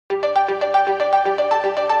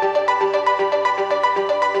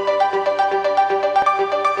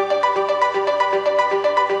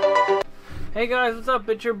Hey guys, what's up?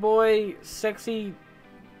 It's your boy, Sexy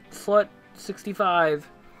Slut 65,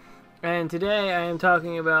 and today I am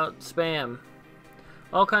talking about spam.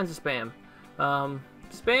 All kinds of spam. Spam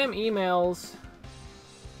emails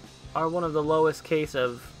are one of the lowest case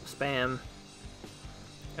of spam,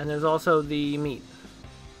 and there's also the meat.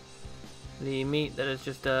 The meat that is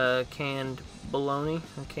just canned bologna,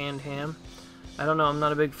 a canned ham. I don't know, I'm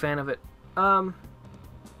not a big fan of it.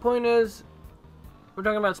 Point is, we're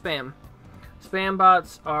talking about spam. Spam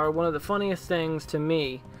bots are one of the funniest things to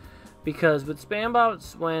me, because with spam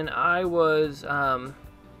bots, when I was,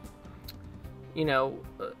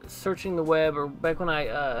 searching the web, or back when I,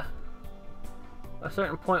 a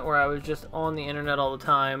certain point where I was just on the internet all the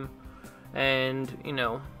time, and,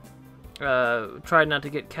 tried not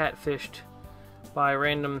to get catfished by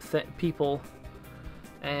random people,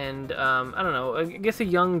 and, I don't know, I guess a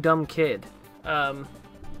young, dumb kid.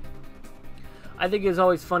 I think it's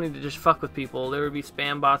always funny to just fuck with people. There would be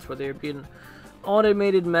spam bots where there would be an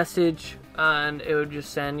automated message, and it would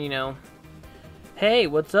just send, hey,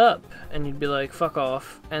 what's up? And you'd be like, fuck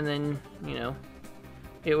off. And then,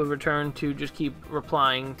 it would return to just keep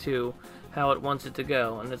replying to how it wants it to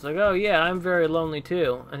go. And it's like, oh yeah, I'm very lonely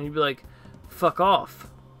too. And you'd be like, fuck off.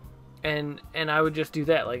 And I would just do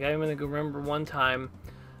that. Like, I'm gonna remember one time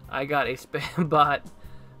I got a spam bot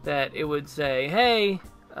that it would say, hey,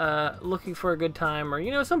 looking for a good time,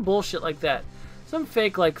 or some bullshit like that, some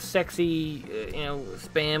fake like sexy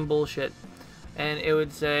spam bullshit, and it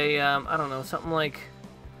would say I don't know, something like,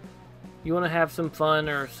 you want to have some fun,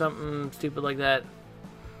 or something stupid like that,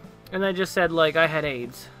 and I just said like I had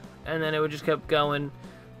AIDS, and then it would just keep going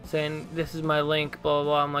saying, this is my link, blah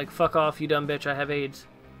blah blah. I'm like, fuck off, you dumb bitch, I have AIDS,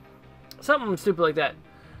 something stupid like that.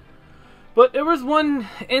 But there was one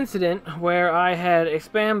incident where I had a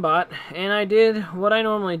spam bot, and I did what I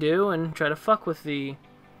normally do and try to fuck with the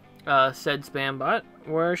said spam bot,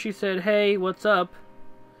 where she said, hey, what's up?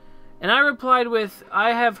 And I replied with,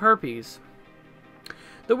 I have herpes.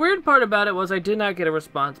 The weird part about it was I did not get a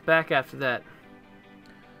response back after that.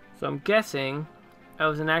 So I'm guessing I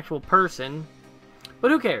was an actual person,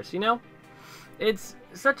 but who cares, It's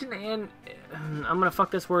such an I'm gonna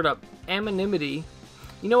fuck this word up. Anonymity.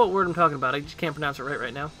 You know what word I'm talking about, I just can't pronounce it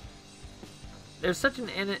right now. There's such an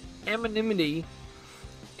anonymity,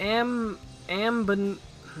 anonymity,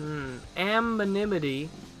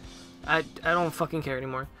 I don't fucking care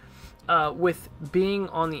anymore, with being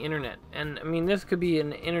on the internet. And, I mean, this could be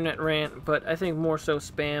an internet rant, but I think more so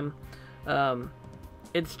spam.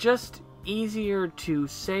 It's just easier to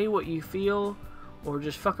say what you feel, or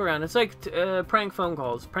just fuck around. It's like prank phone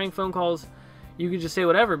calls. Prank phone calls, you could just say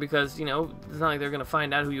whatever, because, it's not like they're gonna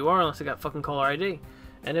find out who you are unless they got fucking caller ID.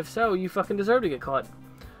 And if so, you fucking deserve to get caught.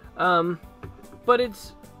 But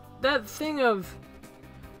it's that thing of,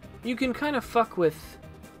 you can kind of fuck with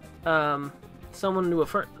someone to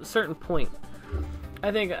a certain point.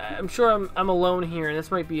 I'm sure I'm alone here, and this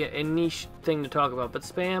might be a niche thing to talk about, but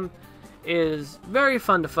spam is very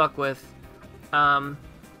fun to fuck with.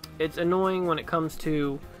 It's annoying when it comes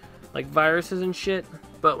to, like, viruses and shit.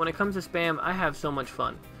 But when it comes to spam, I have so much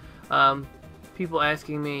fun. People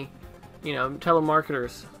asking me,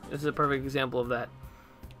 telemarketers, this is a perfect example of that.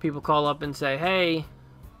 People call up and say, hey,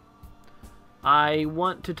 I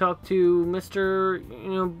want to talk to Mr.,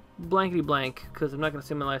 blankety blank, because I'm not going to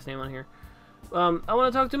say my last name on here. I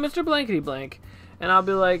want to talk to Mr. blankety blank. And I'll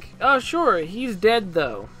be like, oh, sure, he's dead,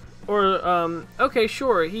 though. Or, okay,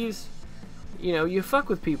 sure, he's, you fuck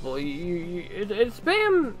with people. It's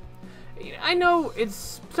spam. I know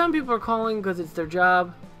some people are calling because it's their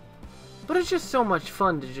job, but it's just so much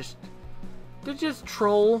fun to just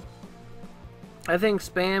troll. I think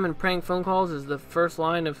spam and prank phone calls is the first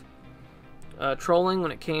line of trolling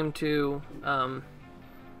when it came to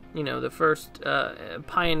the first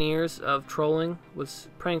pioneers of trolling was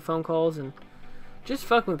prank phone calls and just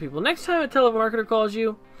fucking with people. Next time a telemarketer calls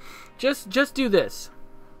you, just do this.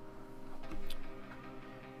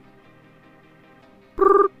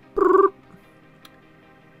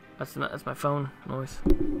 That's my phone noise.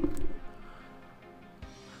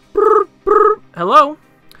 Hello?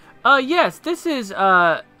 Yes, this is,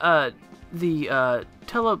 the,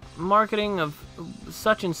 telemarketing of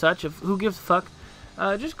such and such, of who gives a fuck.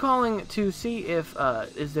 Just calling to see if,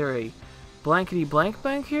 is there a blankety blank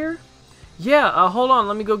bank here? Yeah, hold on,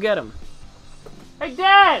 let me go get him. Hey,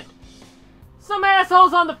 Dad! Some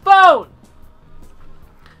asshole's on the phone!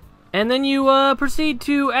 And then you, proceed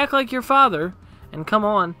to act like your father, and come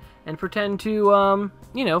on, and pretend to,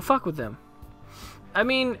 fuck with them. I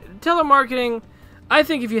mean, telemarketing, I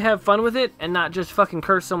think if you have fun with it, and not just fucking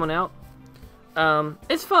curse someone out,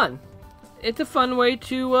 it's fun. it's a fun way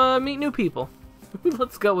to meet new people.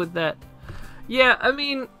 Let's go with that. Yeah, I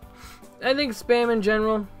mean, I think spam in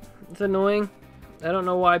general, it's annoying. I don't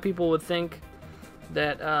know why people would think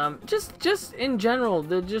that, just in general,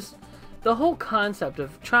 the whole concept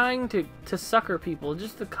of trying to sucker people,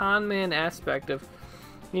 just the con man aspect of,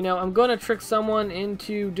 you know, I'm gonna trick someone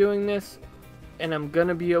into doing this, and I'm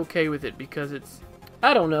gonna be okay with it because it's,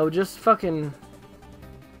 I don't know, just fucking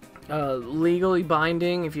legally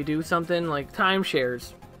binding if you do something like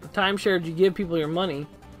timeshares. Timeshares, you give people your money,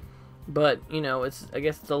 but, you know, I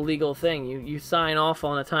guess it's a legal thing. You sign off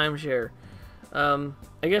on a timeshare.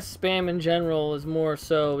 I guess spam in general is more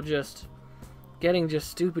so just getting just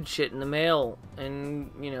stupid shit in the mail. And,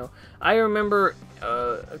 you know, I remember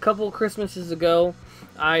a couple Christmases ago,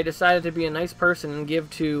 I decided to be a nice person and give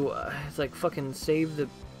to, it's like fucking Save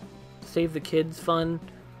the Kids Fund,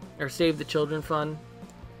 or Save the Children Fund.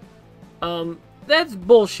 That's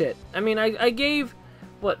bullshit. I mean, I gave,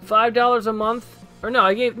 what, $5 a month? Or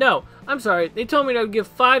no, I'm sorry. They told me to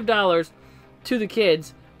give $5 to the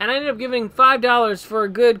kids, and I ended up giving $5 for a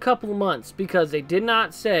good couple of months because they did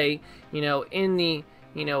not say, you know, in the,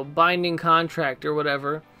 you know, binding contract or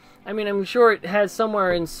whatever. I mean, I'm sure it has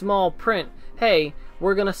somewhere in small print, hey,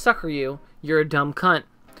 we're gonna sucker you, you're a dumb cunt.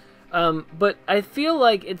 But I feel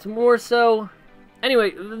like it's more so...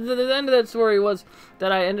 Anyway, the end of that story was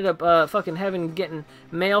that I ended up getting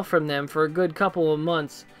mail from them for a good couple of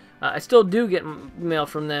months. I still do get mail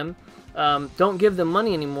from them. Don't give them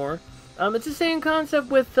money anymore. It's the same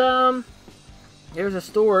concept with there's a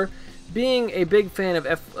store. Being a big fan of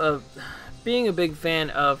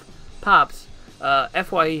Pops,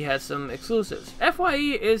 FYE has some exclusives.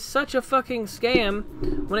 FYE is such a fucking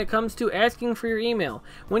scam when it comes to asking for your email.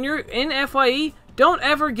 When you're in FYE, don't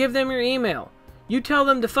ever give them your email. You tell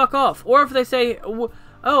them to fuck off. Or if they say, oh,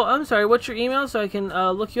 I'm sorry, what's your email so I can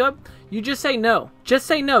look you up? You just say no. Just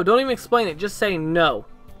say no. Don't even explain it. Just say no.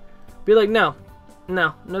 Be like, no,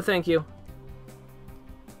 thank you.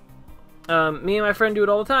 Me and my friend do it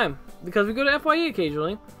all the time because we go to FYE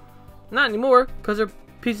occasionally. Not anymore because they're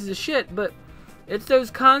pieces of shit, but it's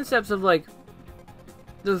those concepts of like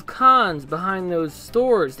those cons behind those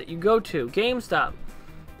stores that you go to. GameStop,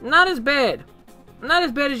 not as bad. Not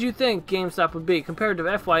as bad as you think GameStop would be compared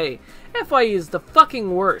to FYE. FYE is the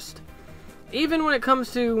fucking worst. Even when it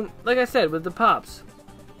comes to, like I said, with the Pops.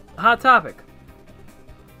 Hot Topic.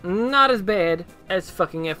 Not as bad as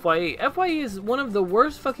fucking FYE. FYE is one of the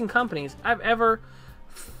worst fucking companies I've ever...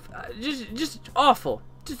 Just awful.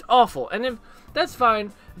 Just awful. And if that's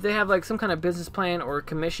fine, if they have like some kind of business plan or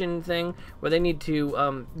commission thing where they need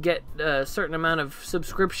to get a certain amount of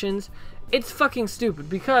subscriptions, it's fucking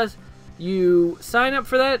stupid because... You sign up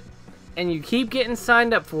for that, and you keep getting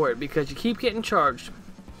signed up for it because you keep getting charged.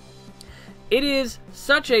 It is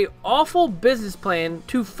such a awful business plan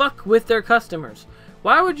to fuck with their customers.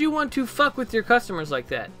 Why would you want to fuck with your customers like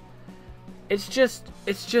that? It's just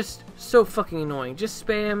so fucking annoying. Just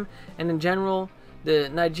spam, and in general, the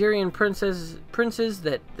Nigerian princes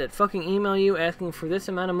that fucking email you asking for this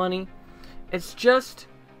amount of money. It's just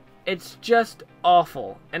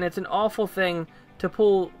awful, and it's an awful thing to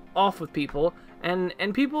pull off with people, and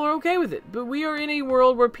people are okay with it. But we are in a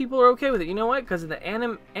world where people are okay with it. You know what? Because of the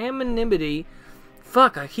anonymity.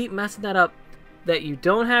 Fuck, I keep messing that up. That you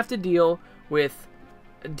don't have to dealing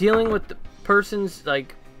with the person's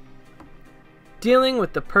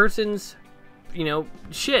you know,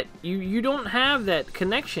 shit. You don't have that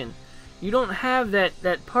connection. You don't have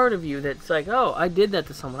that part of you that's like, oh, I did that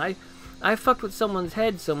to someone. I fucked with someone's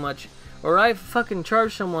head so much. Or I fucking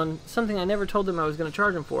charged someone something I never told them I was going to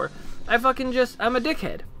charge them for. I'm a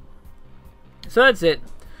dickhead. So that's it.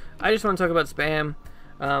 I just want to talk about spam.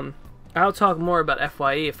 I'll talk more about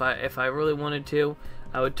FYE if I really wanted to.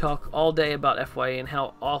 I would talk all day about FYE and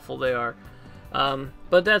how awful they are.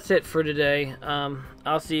 But that's it for today.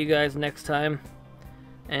 I'll see you guys next time.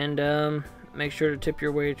 And make sure to tip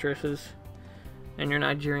your waitresses and your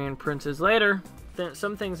Nigerian princes later.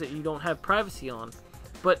 Some things that you don't have privacy on.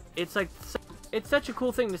 But it's like, it's such a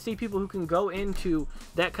cool thing to see people who can go into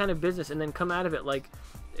that kind of business and then come out of it. Like,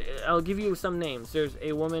 I'll give you some names. There's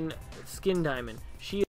a woman, Skin Diamond. She